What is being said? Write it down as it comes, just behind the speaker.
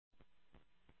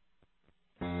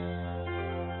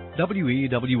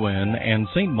WEWN and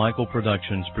St. Michael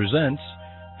Productions presents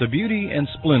The Beauty and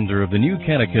Splendor of the New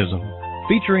Catechism,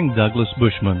 featuring Douglas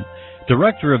Bushman,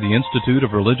 Director of the Institute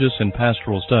of Religious and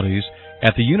Pastoral Studies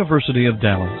at the University of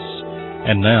Dallas.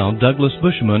 And now, Douglas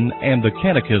Bushman and the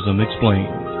Catechism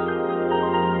Explained.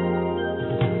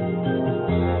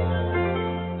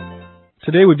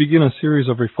 Today we begin a series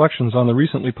of reflections on the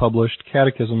recently published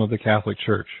Catechism of the Catholic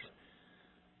Church.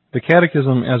 The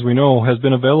Catechism, as we know, has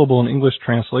been available in English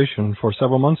translation for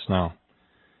several months now.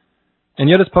 And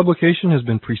yet its publication has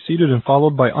been preceded and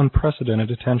followed by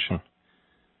unprecedented attention,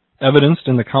 evidenced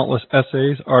in the countless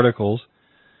essays, articles,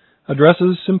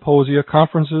 addresses, symposia,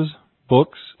 conferences,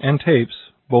 books, and tapes,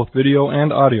 both video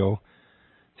and audio,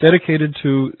 dedicated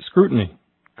to scrutiny,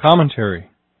 commentary,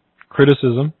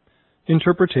 criticism,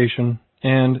 interpretation,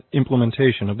 and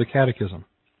implementation of the Catechism.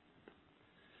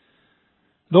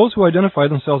 Those who identify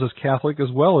themselves as Catholic, as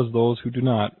well as those who do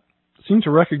not, seem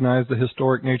to recognize the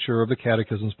historic nature of the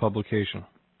Catechism's publication.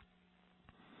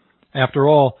 After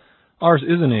all, ours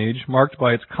is an age marked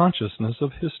by its consciousness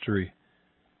of history,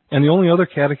 and the only other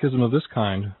catechism of this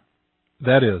kind,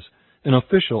 that is, an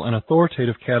official and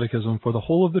authoritative catechism for the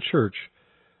whole of the Church,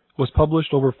 was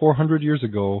published over 400 years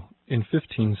ago in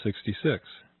 1566.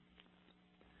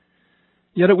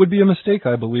 Yet it would be a mistake,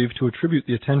 I believe, to attribute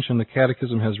the attention the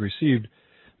Catechism has received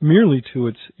merely to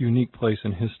its unique place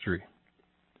in history.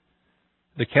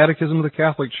 The Catechism of the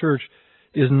Catholic Church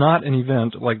is not an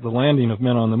event like the landing of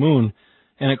men on the moon,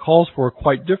 and it calls for a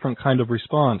quite different kind of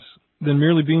response than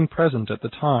merely being present at the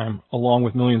time, along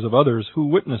with millions of others who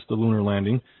witnessed the lunar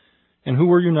landing and who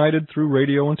were united through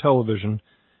radio and television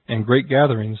and great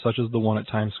gatherings such as the one at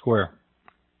Times Square.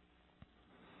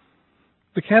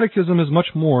 The Catechism is much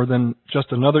more than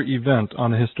just another event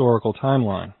on the historical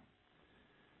timeline.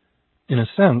 In a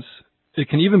sense, it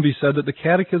can even be said that the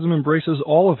Catechism embraces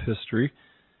all of history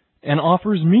and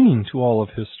offers meaning to all of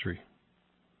history.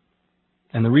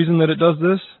 And the reason that it does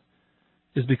this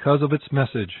is because of its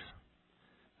message.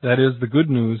 That is, the good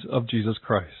news of Jesus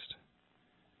Christ.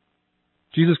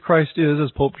 Jesus Christ is,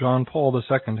 as Pope John Paul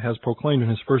II has proclaimed in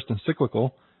his first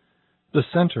encyclical, the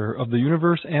center of the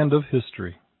universe and of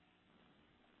history.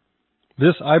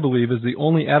 This, I believe, is the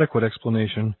only adequate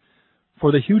explanation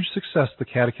for the huge success the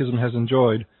Catechism has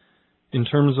enjoyed in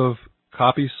terms of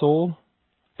copies sold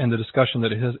and the discussion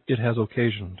that it has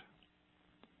occasioned.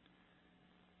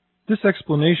 This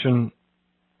explanation,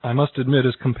 I must admit,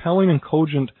 is compelling and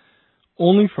cogent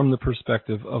only from the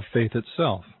perspective of faith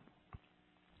itself.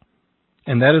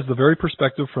 And that is the very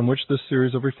perspective from which this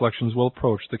series of reflections will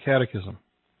approach the Catechism.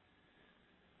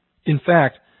 In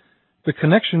fact, the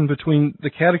connection between the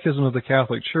Catechism of the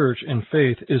Catholic Church and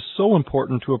faith is so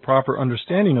important to a proper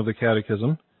understanding of the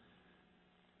Catechism,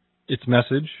 its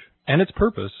message, and its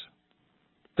purpose,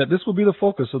 that this will be the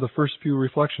focus of the first few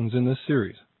reflections in this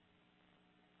series.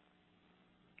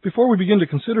 Before we begin to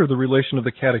consider the relation of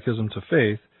the Catechism to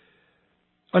faith,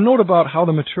 a note about how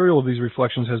the material of these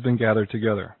reflections has been gathered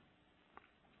together.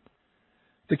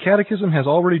 The Catechism has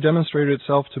already demonstrated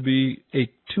itself to be a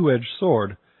two-edged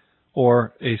sword,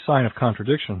 or a sign of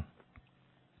contradiction.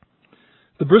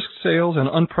 The brisk sales and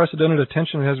unprecedented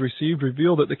attention it has received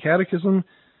reveal that the Catechism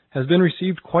has been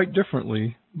received quite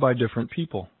differently by different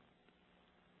people.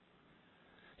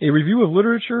 A review of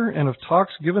literature and of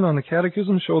talks given on the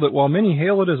Catechism show that while many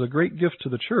hail it as a great gift to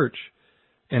the Church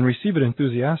and receive it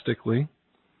enthusiastically,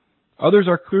 others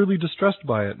are clearly distressed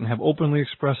by it and have openly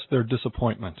expressed their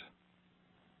disappointment.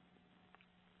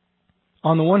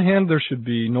 On the one hand, there should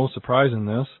be no surprise in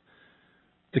this.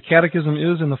 The Catechism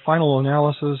is, in the final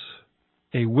analysis,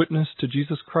 a witness to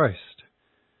Jesus Christ,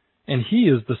 and he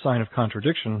is the sign of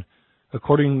contradiction,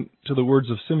 according to the words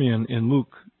of Simeon in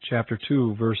Luke chapter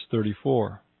 2, verse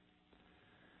 34.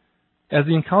 As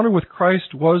the encounter with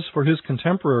Christ was for his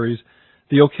contemporaries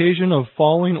the occasion of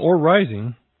falling or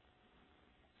rising,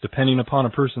 depending upon a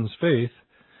person's faith,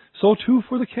 so too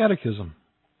for the Catechism.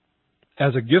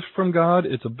 As a gift from God,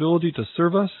 its ability to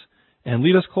serve us and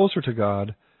lead us closer to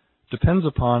God depends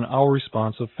upon our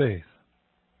response of faith.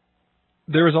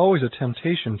 There is always a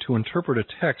temptation to interpret a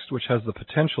text which has the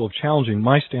potential of challenging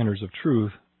my standards of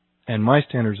truth and my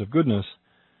standards of goodness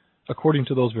according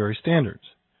to those very standards.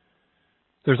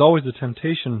 There's always the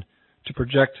temptation to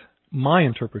project my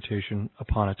interpretation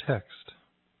upon a text.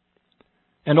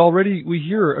 And already we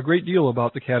hear a great deal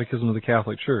about the Catechism of the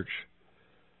Catholic Church.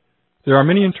 There are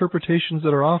many interpretations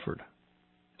that are offered,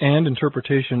 and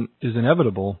interpretation is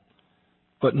inevitable,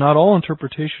 but not all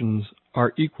interpretations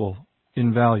are equal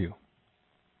in value.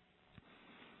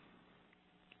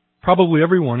 Probably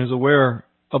everyone is aware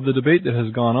of the debate that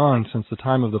has gone on since the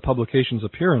time of the publication's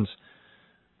appearance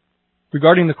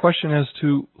regarding the question as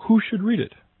to who should read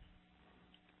it.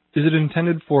 Is it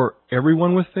intended for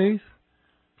everyone with faith,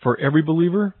 for every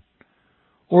believer,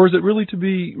 or is it really to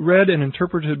be read and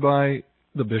interpreted by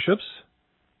the bishops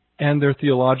and their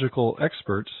theological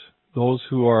experts, those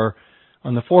who are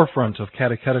on the forefront of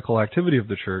catechetical activity of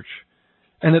the Church,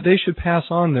 and that they should pass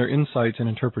on their insights and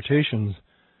interpretations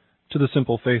to the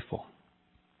simple faithful?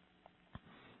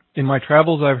 In my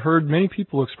travels, I've heard many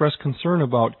people express concern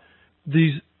about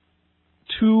these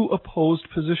two opposed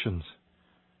positions.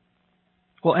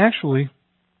 Well, actually,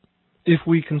 if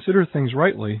we consider things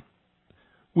rightly,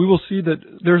 we will see that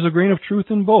there's a grain of truth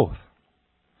in both.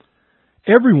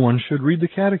 Everyone should read the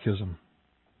Catechism,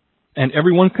 and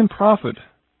everyone can profit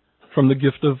from the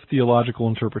gift of theological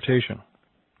interpretation.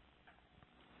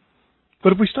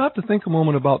 But if we stop to think a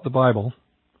moment about the Bible,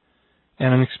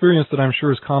 and an experience that I'm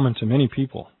sure is common to many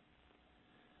people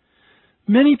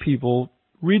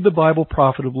read the Bible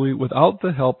profitably without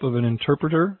the help of an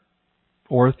interpreter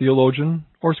or a theologian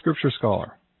or scripture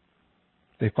scholar.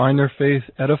 They find their faith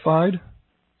edified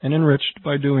and enriched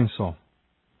by doing so.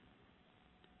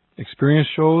 Experience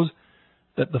shows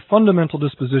that the fundamental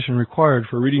disposition required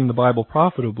for reading the Bible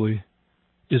profitably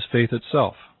is faith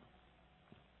itself.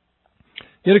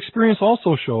 Yet experience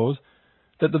also shows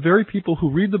that the very people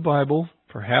who read the Bible,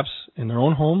 perhaps in their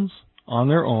own homes, on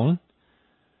their own,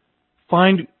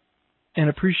 find and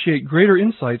appreciate greater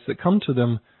insights that come to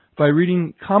them by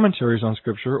reading commentaries on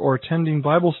Scripture or attending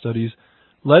Bible studies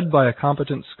led by a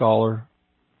competent scholar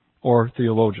or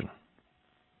theologian.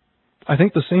 I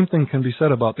think the same thing can be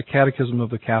said about the Catechism of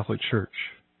the Catholic Church.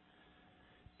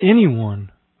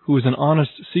 Anyone who is an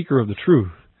honest seeker of the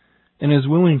truth and is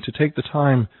willing to take the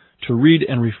time to read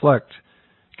and reflect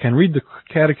can read the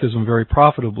Catechism very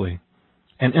profitably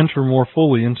and enter more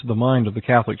fully into the mind of the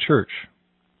Catholic Church.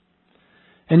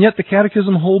 And yet the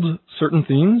Catechism holds certain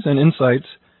themes and insights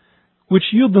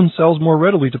which yield themselves more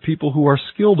readily to people who are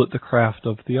skilled at the craft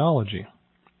of theology.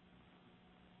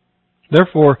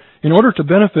 Therefore, in order to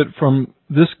benefit from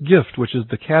this gift, which is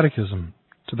the Catechism,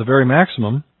 to the very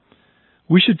maximum,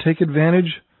 we should take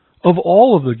advantage of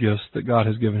all of the gifts that God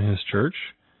has given His Church,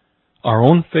 our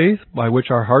own faith, by which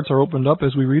our hearts are opened up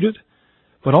as we read it,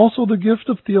 but also the gift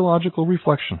of theological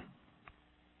reflection.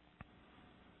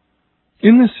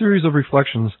 In this series of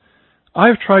reflections, I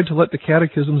have tried to let the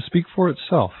Catechism speak for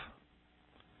itself.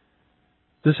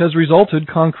 This has resulted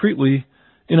concretely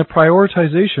in a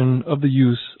prioritization of the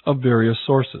use of various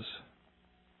sources.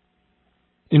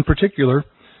 In particular,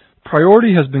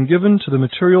 priority has been given to the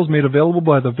materials made available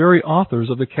by the very authors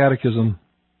of the Catechism.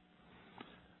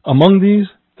 Among these,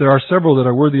 there are several that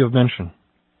are worthy of mention.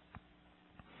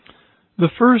 The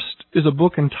first is a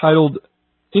book entitled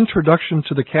Introduction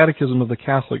to the Catechism of the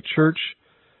Catholic Church.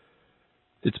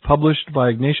 It's published by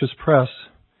Ignatius Press,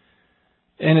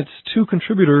 and its two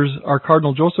contributors are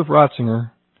Cardinal Joseph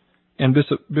Ratzinger and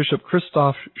Bishop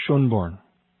Christoph Schönborn.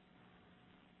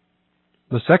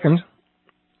 The second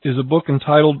is a book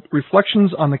entitled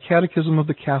Reflections on the Catechism of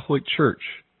the Catholic Church,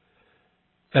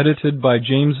 edited by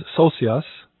James Sosias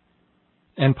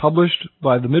and published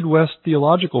by the Midwest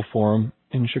Theological Forum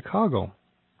in Chicago.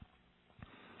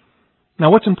 Now,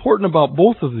 what's important about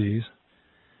both of these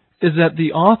is that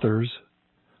the authors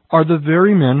are the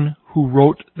very men who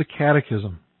wrote the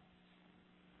Catechism.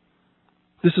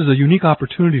 This is a unique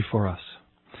opportunity for us.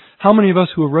 How many of us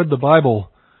who have read the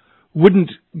Bible wouldn't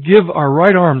give our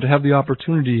right arm to have the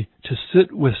opportunity to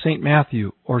sit with St.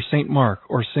 Matthew or St. Mark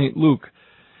or St. Luke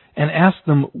and ask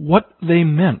them what they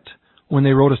meant when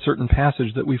they wrote a certain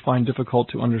passage that we find difficult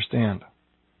to understand?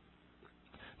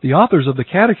 The authors of the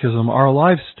Catechism are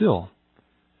alive still,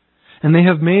 and they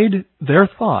have made their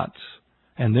thoughts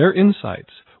and their insights,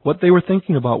 what they were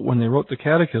thinking about when they wrote the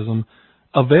Catechism,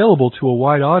 available to a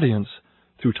wide audience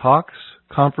through talks,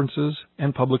 conferences,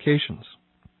 and publications.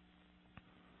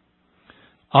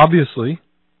 Obviously,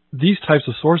 these types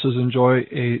of sources enjoy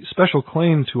a special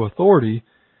claim to authority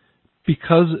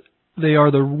because they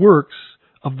are the works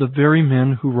of the very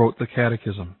men who wrote the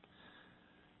Catechism.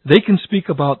 They can speak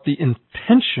about the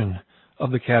intention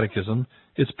of the Catechism,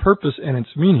 its purpose and its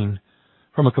meaning,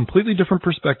 from a completely different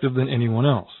perspective than anyone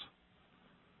else.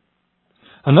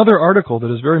 Another article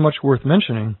that is very much worth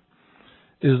mentioning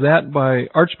is that by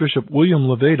Archbishop William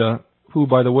Leveda, who,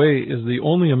 by the way, is the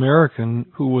only American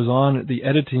who was on the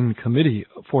editing committee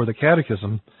for the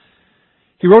Catechism.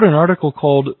 He wrote an article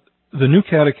called The New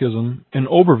Catechism, an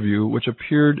Overview, which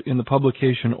appeared in the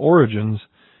publication Origins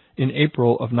in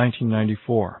April of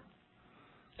 1994.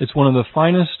 It's one of the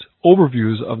finest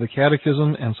overviews of the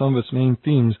Catechism and some of its main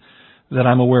themes that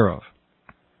I'm aware of.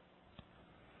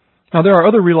 Now, there are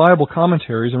other reliable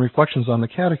commentaries and reflections on the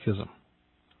Catechism.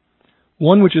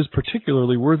 One which is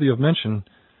particularly worthy of mention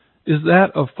is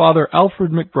that of Father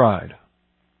Alfred McBride.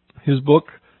 His book,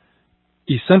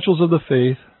 Essentials of the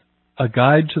Faith, A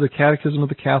Guide to the Catechism of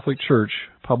the Catholic Church,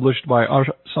 published by Our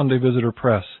Sunday Visitor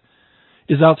Press,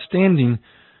 is outstanding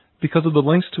because of the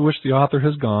lengths to which the author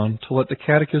has gone to let the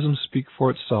Catechism speak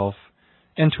for itself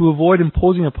and to avoid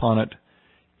imposing upon it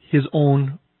his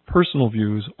own personal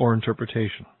views or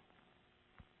interpretation.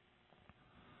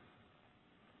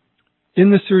 In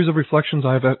this series of reflections,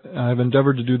 I have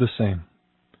endeavored to do the same.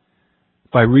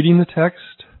 By reading the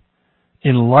text,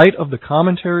 in light of the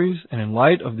commentaries and in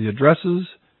light of the addresses,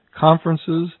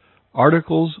 conferences,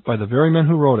 articles by the very men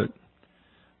who wrote it,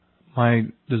 my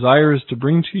desire is to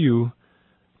bring to you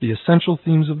the essential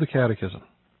themes of the Catechism.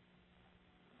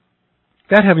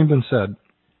 That having been said,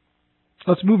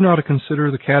 let's move now to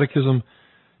consider the Catechism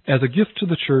as a gift to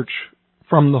the Church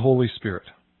from the Holy Spirit.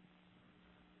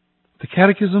 The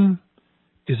Catechism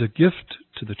is a gift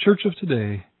to the Church of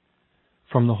today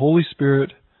from the Holy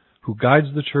Spirit, who guides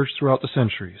the Church throughout the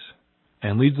centuries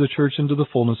and leads the Church into the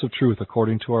fullness of truth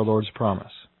according to our Lord's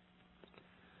promise.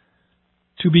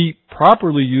 To be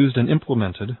properly used and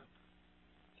implemented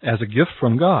as a gift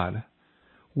from God,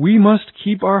 we must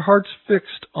keep our hearts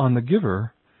fixed on the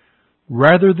giver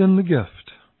rather than the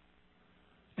gift.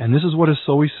 And this is what is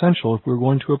so essential if we're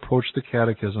going to approach the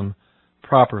Catechism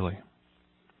properly.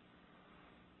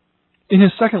 In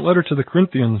his second letter to the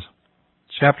Corinthians,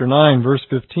 chapter 9, verse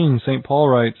 15, St. Paul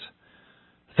writes,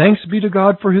 "Thanks be to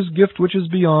God for his gift which is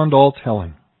beyond all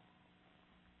telling."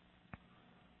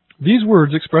 These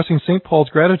words, expressing St. Paul's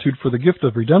gratitude for the gift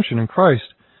of redemption in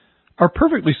Christ, are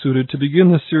perfectly suited to begin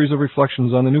this series of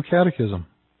reflections on the New Catechism.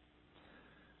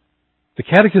 The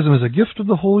Catechism is a gift of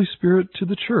the Holy Spirit to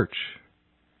the Church,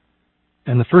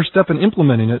 and the first step in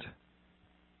implementing it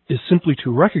is simply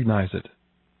to recognize it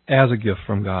as a gift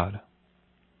from God.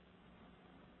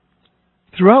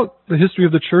 Throughout the history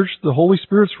of the Church, the Holy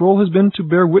Spirit's role has been to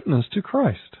bear witness to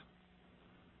Christ.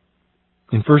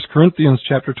 In 1 Corinthians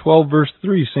chapter 12, verse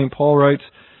 3, St. Paul writes,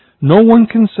 "No one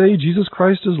can say Jesus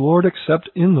Christ is Lord except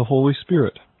in the Holy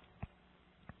Spirit."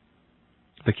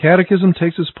 The Catechism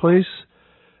takes its place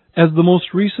as the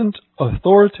most recent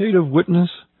authoritative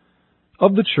witness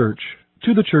of the Church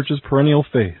to the Church's perennial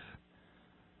faith,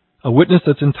 a witness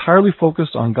that's entirely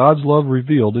focused on God's love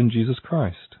revealed in Jesus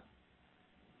Christ.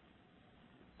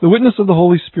 The witness of the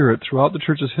Holy Spirit throughout the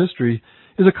Church's history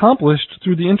is accomplished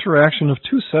through the interaction of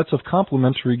two sets of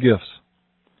complementary gifts.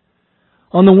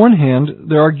 On the one hand,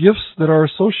 there are gifts that are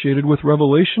associated with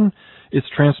revelation, its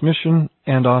transmission,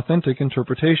 and authentic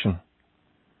interpretation.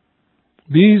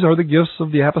 These are the gifts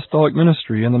of the apostolic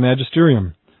ministry and the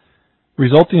magisterium,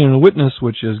 resulting in a witness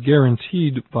which is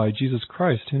guaranteed by Jesus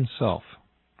Christ himself.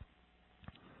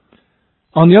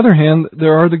 On the other hand,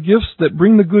 there are the gifts that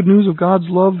bring the good news of God's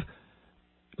love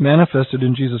manifested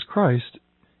in Jesus Christ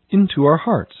into our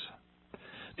hearts.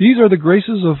 These are the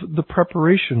graces of the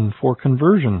preparation for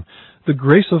conversion, the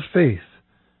grace of faith,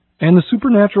 and the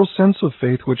supernatural sense of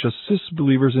faith which assists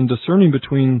believers in discerning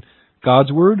between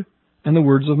God's Word and the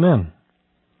words of men,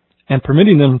 and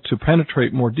permitting them to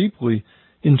penetrate more deeply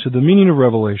into the meaning of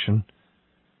revelation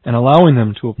and allowing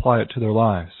them to apply it to their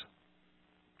lives.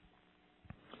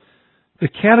 The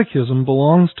Catechism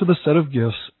belongs to the set of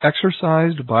gifts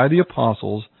exercised by the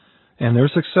apostles and their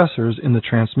successors in the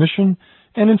transmission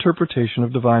and interpretation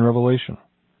of divine revelation.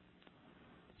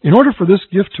 In order for this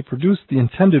gift to produce the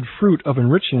intended fruit of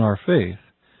enriching our faith,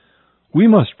 we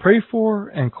must pray for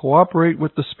and cooperate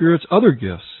with the Spirit's other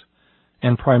gifts,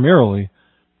 and primarily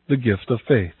the gift of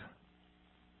faith.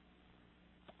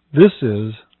 This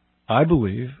is, I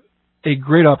believe, a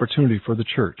great opportunity for the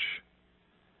Church.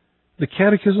 The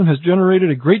Catechism has generated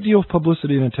a great deal of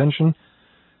publicity and attention,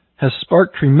 has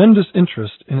sparked tremendous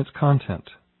interest in its content.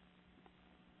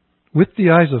 With the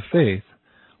eyes of faith,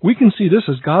 we can see this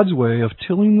as God's way of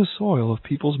tilling the soil of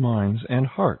people's minds and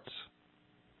hearts.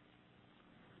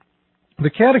 The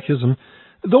Catechism,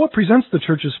 though it presents the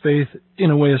Church's faith in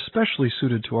a way especially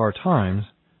suited to our times,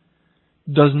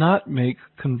 does not make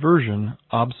conversion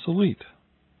obsolete.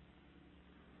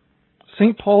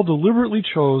 St. Paul deliberately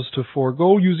chose to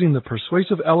forego using the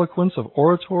persuasive eloquence of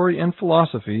oratory and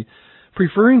philosophy,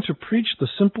 preferring to preach the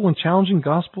simple and challenging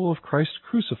gospel of Christ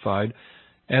crucified,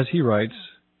 as he writes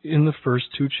in the first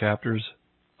two chapters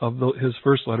of his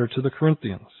first letter to the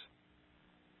Corinthians.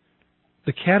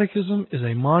 The Catechism is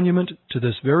a monument to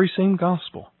this very same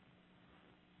gospel,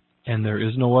 and there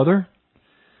is no other,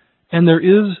 and there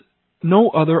is no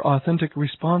other authentic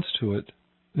response to it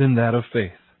than that of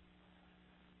faith.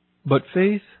 But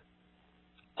faith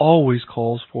always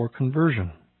calls for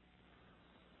conversion.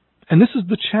 And this is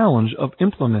the challenge of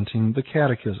implementing the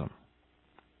Catechism.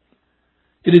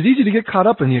 It is easy to get caught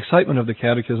up in the excitement of the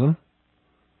Catechism.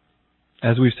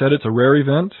 As we've said, it's a rare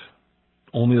event,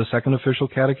 only the second official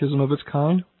catechism of its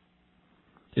kind.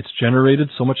 It's generated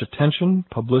so much attention,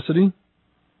 publicity.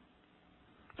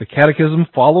 The Catechism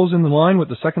follows in line with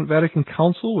the Second Vatican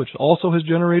Council, which also has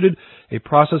generated a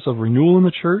process of renewal in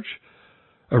the Church,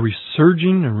 a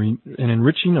resurging and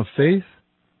enriching of faith.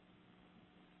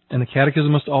 And the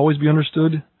Catechism must always be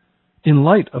understood in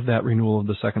light of that renewal of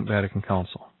the Second Vatican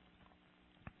Council.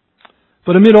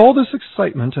 But amid all this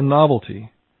excitement and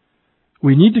novelty,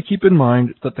 we need to keep in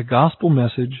mind that the gospel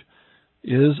message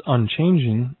is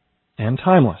unchanging and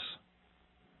timeless.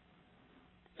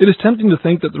 It is tempting to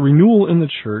think that the renewal in the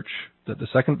Church that the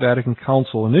Second Vatican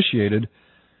Council initiated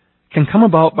can come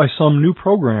about by some new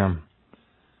program,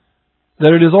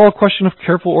 that it is all a question of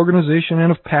careful organization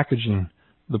and of packaging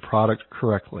the product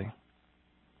correctly.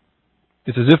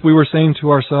 It's as if we were saying to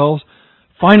ourselves,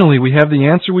 finally we have the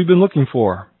answer we've been looking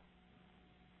for.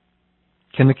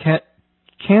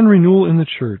 Can renewal in the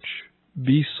Church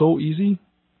be so easy?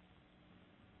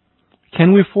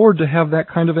 Can we afford to have that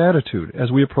kind of attitude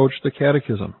as we approach the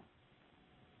Catechism?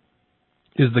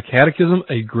 Is the Catechism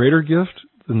a greater gift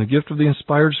than the gift of the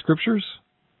inspired Scriptures?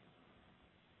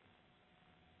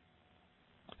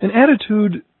 An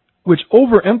attitude which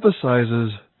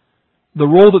overemphasizes the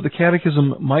role that the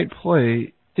Catechism might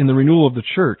play in the renewal of the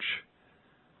Church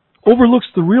overlooks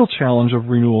the real challenge of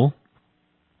renewal,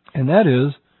 and that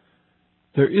is,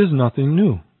 there is nothing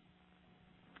new.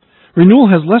 Renewal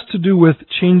has less to do with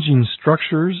changing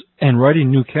structures and writing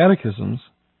new catechisms,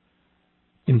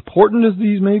 important as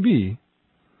these may be,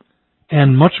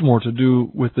 and much more to do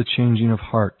with the changing of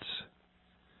hearts.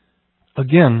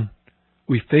 Again,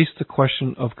 we face the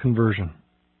question of conversion.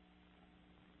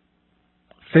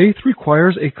 Faith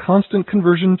requires a constant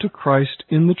conversion to Christ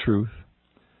in the truth,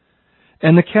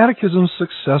 and the Catechism's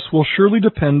success will surely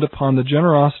depend upon the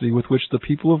generosity with which the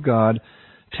people of God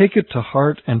take it to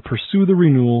heart and pursue the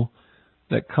renewal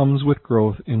that comes with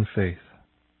growth in faith.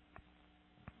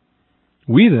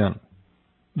 We then,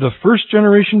 the first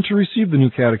generation to receive the new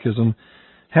Catechism,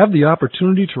 have the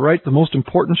opportunity to write the most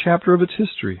important chapter of its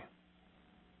history.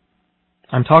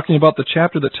 I'm talking about the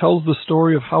chapter that tells the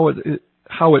story of how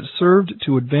it served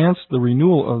to advance the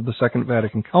renewal of the Second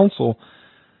Vatican Council,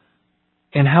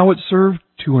 and how it served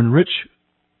to enrich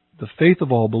the faith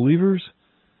of all believers,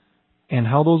 and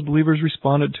how those believers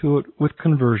responded to it with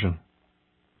conversion.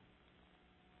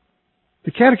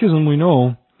 The Catechism, we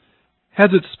know, has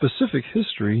its specific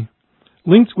history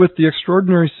linked with the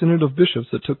extraordinary Synod of Bishops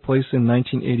that took place in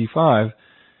 1985,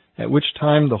 at which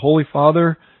time the Holy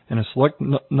Father and a select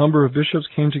number of bishops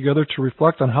came together to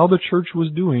reflect on how the Church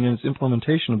was doing in its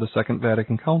implementation of the Second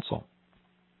Vatican Council.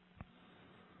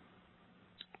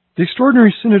 The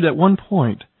Extraordinary Synod at one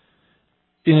point,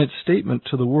 in its statement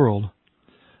to the world,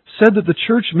 said that the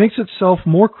Church makes itself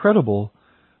more credible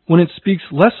when it speaks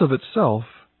less of itself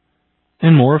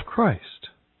and more of Christ.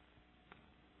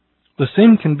 The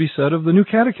same can be said of the New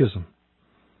Catechism.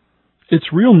 Its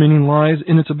real meaning lies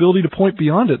in its ability to point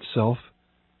beyond itself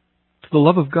to the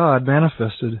love of God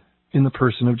manifested in the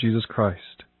person of Jesus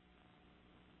Christ.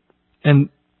 And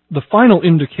the final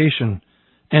indication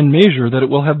and measure that it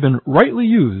will have been rightly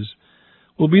used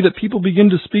will be that people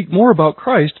begin to speak more about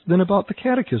Christ than about the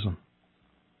Catechism.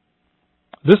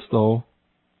 This, though,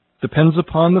 depends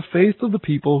upon the faith of the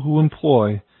people who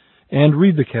employ and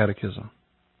read the Catechism.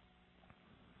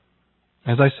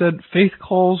 As I said, faith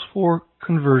calls for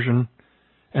conversion,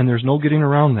 and there's no getting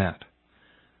around that.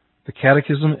 The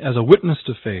Catechism, as a witness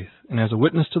to faith and as a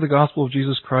witness to the gospel of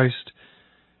Jesus Christ,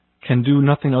 can do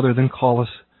nothing other than call us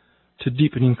to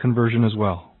deepening conversion as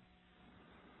well.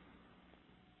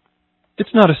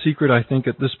 It's not a secret, I think,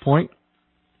 at this point,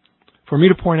 for me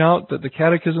to point out that the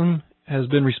Catechism has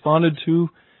been responded to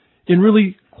in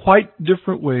really quite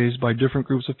different ways by different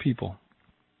groups of people.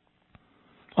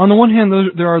 On the one hand,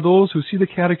 there are those who see the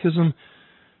Catechism,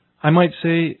 I might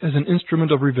say, as an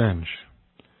instrument of revenge.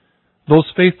 Those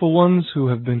faithful ones who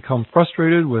have become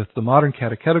frustrated with the modern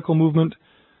catechetical movement,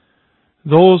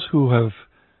 those who have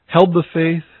held the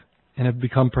faith and have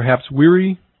become perhaps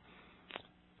weary,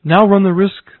 now run the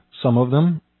risk, some of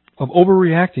them, of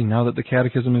overreacting now that the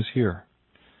Catechism is here.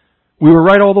 We were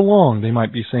right all along, they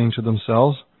might be saying to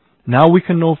themselves. Now we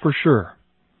can know for sure,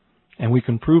 and we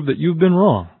can prove that you've been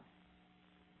wrong.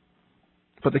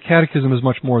 But the Catechism is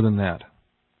much more than that.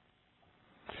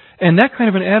 And that kind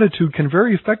of an attitude can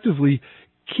very effectively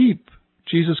keep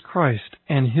Jesus Christ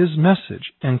and His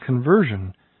message and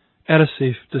conversion at a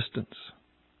safe distance.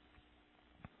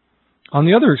 On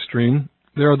the other extreme,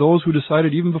 There are those who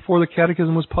decided even before the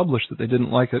Catechism was published that they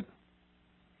didn't like it.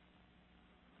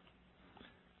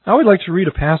 I would like to read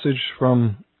a passage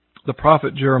from the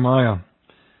prophet Jeremiah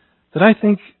that I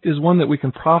think is one that we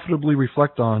can profitably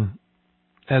reflect on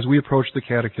as we approach the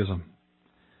Catechism,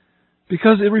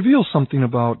 because it reveals something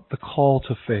about the call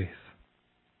to faith.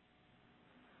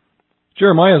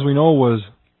 Jeremiah, as we know, was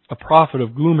a prophet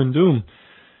of gloom and doom,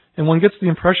 and one gets the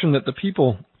impression that the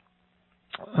people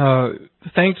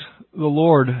thanked the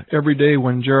Lord every day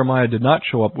when Jeremiah did not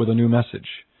show up with a new message.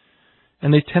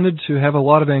 And they tended to have a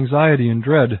lot of anxiety and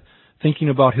dread thinking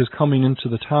about his coming into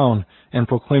the town and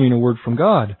proclaiming a word from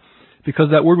God, because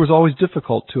that word was always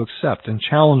difficult to accept and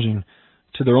challenging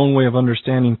to their own way of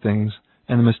understanding things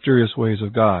and the mysterious ways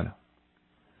of God.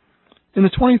 In the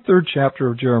 23rd chapter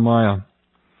of Jeremiah,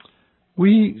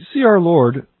 we see our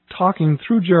Lord talking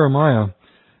through Jeremiah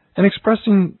and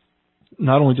expressing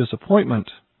not only disappointment,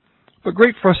 but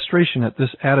great frustration at this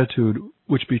attitude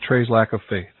which betrays lack of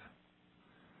faith.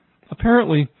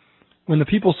 Apparently, when the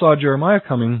people saw Jeremiah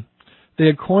coming, they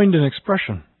had coined an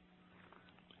expression,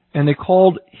 and they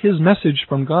called his message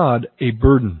from God a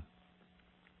burden.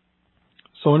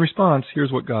 So in response,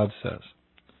 here's what God says.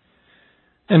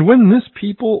 And when this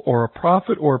people or a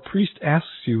prophet or a priest asks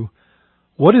you,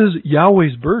 what is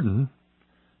Yahweh's burden?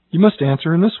 You must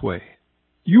answer in this way.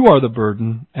 You are the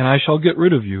burden, and I shall get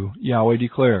rid of you, Yahweh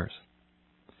declares.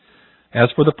 As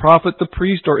for the prophet, the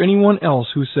priest, or anyone else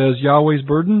who says Yahweh's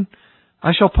burden,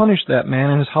 I shall punish that man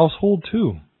and his household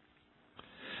too.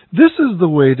 This is the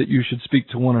way that you should speak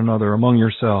to one another among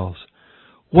yourselves.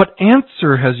 What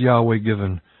answer has Yahweh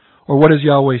given, or what has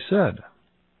Yahweh said?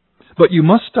 But you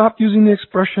must stop using the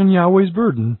expression Yahweh's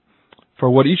burden, for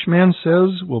what each man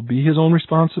says will be his own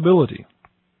responsibility.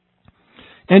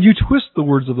 And you twist the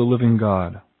words of the living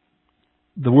God,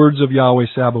 the words of Yahweh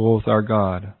Sabaoth our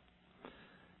God.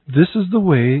 This is the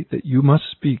way that you must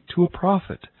speak to a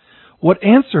prophet. What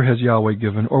answer has Yahweh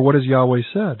given, or what has Yahweh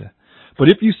said? But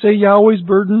if you say Yahweh's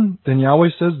burden, then Yahweh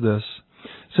says this,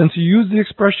 since you use the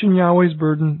expression Yahweh's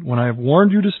burden, when I have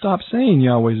warned you to stop saying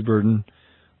Yahweh's burden,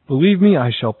 believe me,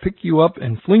 I shall pick you up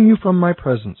and fling you from my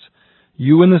presence,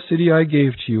 you and the city I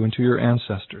gave to you and to your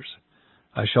ancestors.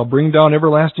 I shall bring down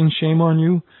everlasting shame on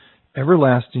you,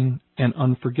 everlasting and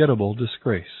unforgettable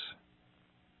disgrace.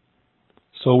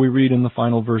 So we read in the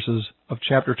final verses of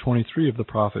chapter 23 of the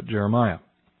prophet Jeremiah.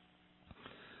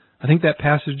 I think that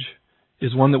passage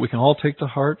is one that we can all take to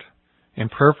heart and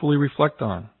prayerfully reflect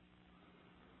on.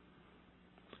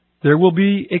 There will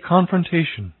be a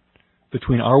confrontation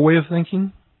between our way of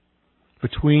thinking,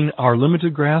 between our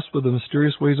limited grasp of the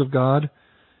mysterious ways of God,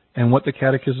 and what the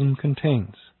Catechism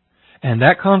contains. And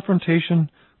that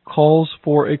confrontation calls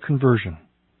for a conversion.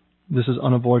 This is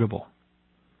unavoidable.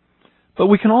 But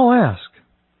we can all ask,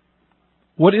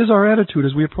 what is our attitude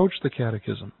as we approach the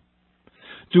Catechism?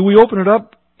 Do we open it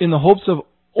up in the hopes of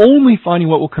only finding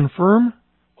what will confirm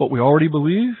what we already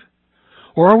believe?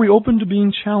 Or are we open to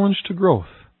being challenged to growth,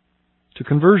 to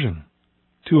conversion,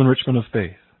 to enrichment of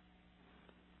faith?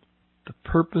 The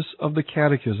purpose of the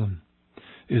Catechism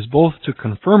is both to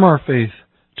confirm our faith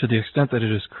to the extent that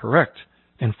it is correct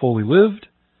and fully lived,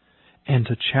 and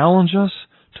to challenge us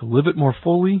to live it more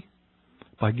fully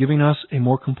by giving us a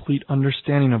more complete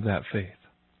understanding of that faith.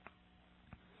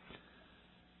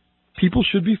 People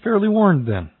should be fairly warned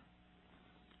then.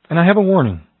 And I have a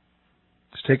warning.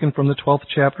 It's taken from the 12th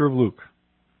chapter of Luke,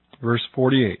 verse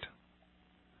 48.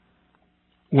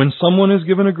 When someone is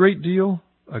given a great deal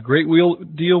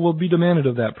will be demanded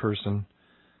of that person.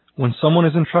 When someone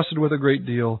is entrusted with a great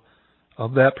deal,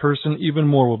 of that person even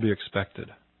more will be expected.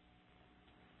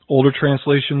 Older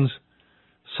translations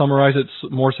summarize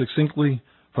it more succinctly.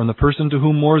 From the person to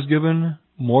whom more is given,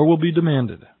 more will be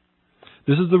demanded.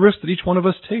 This is the risk that each one of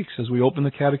us takes as we open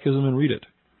the Catechism and read it.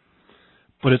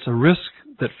 But it's a risk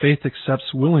that faith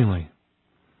accepts willingly.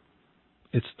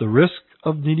 It's the risk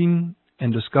of needing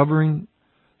and discovering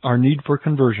our need for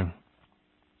conversion.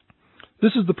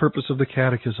 This is the purpose of the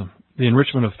Catechism, the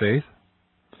enrichment of faith.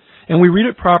 And we read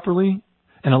it properly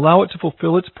and allow it to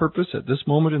fulfill its purpose at this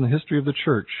moment in the history of the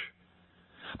Church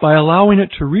by allowing it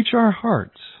to reach our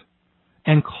hearts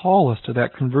and call us to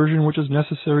that conversion which is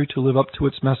necessary to live up to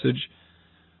its message,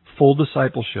 full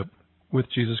discipleship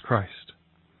with Jesus Christ.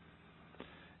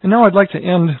 And now I'd like to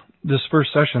end this first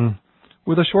session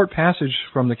with a short passage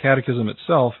from the Catechism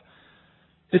itself.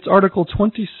 It's Article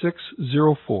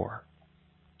 2604.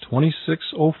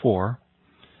 2604.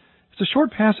 It's a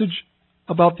short passage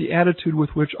about the attitude with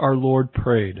which our Lord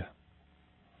prayed.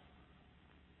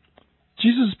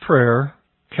 Jesus' prayer,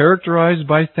 characterized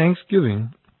by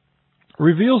thanksgiving,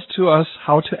 reveals to us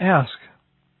how to ask.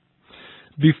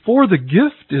 Before the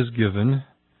gift is given,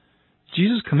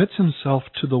 Jesus commits himself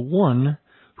to the one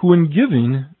who in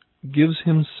giving gives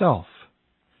himself.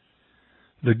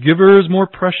 The giver is more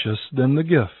precious than the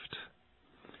gift.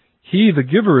 He, the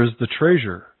giver, is the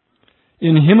treasure.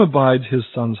 In him abides his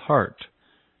Son's heart.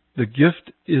 The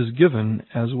gift is given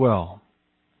as well.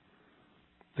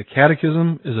 The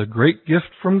Catechism is a great gift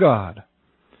from God.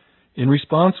 In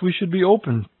response, we should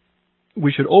open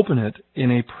it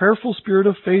in a prayerful spirit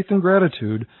of faith and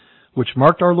gratitude, which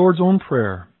marked our Lord's own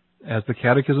prayer, as the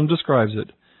Catechism describes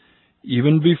it.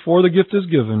 Even before the gift is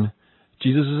given,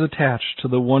 Jesus is attached to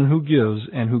the one who gives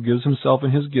and who gives himself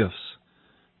in his gifts.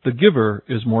 The giver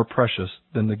is more precious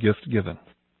than the gift given.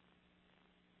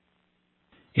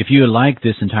 If you would like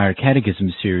this entire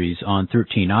Catechism series on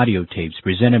 13 audio tapes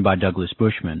presented by Douglas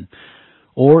Bushman,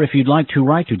 or if you'd like to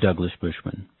write to Douglas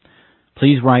Bushman,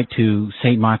 please write to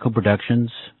St. Michael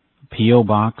Productions, P.O.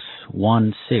 Box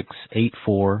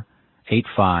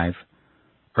 168485,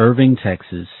 Irving,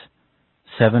 Texas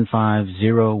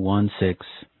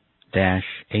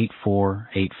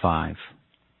 75016-8485.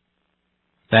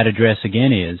 That address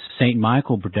again is St.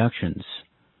 Michael Productions,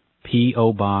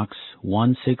 P.O. Box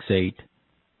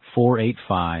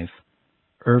 168485,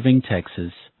 Irving,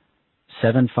 Texas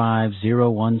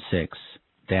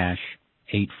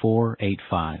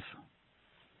 75016-8485.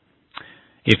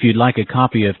 If you'd like a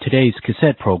copy of today's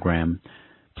cassette program,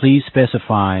 please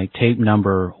specify tape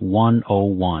number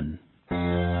 101.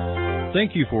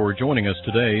 Thank you for joining us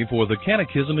today for the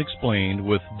Catechism Explained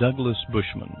with Douglas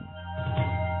Bushman.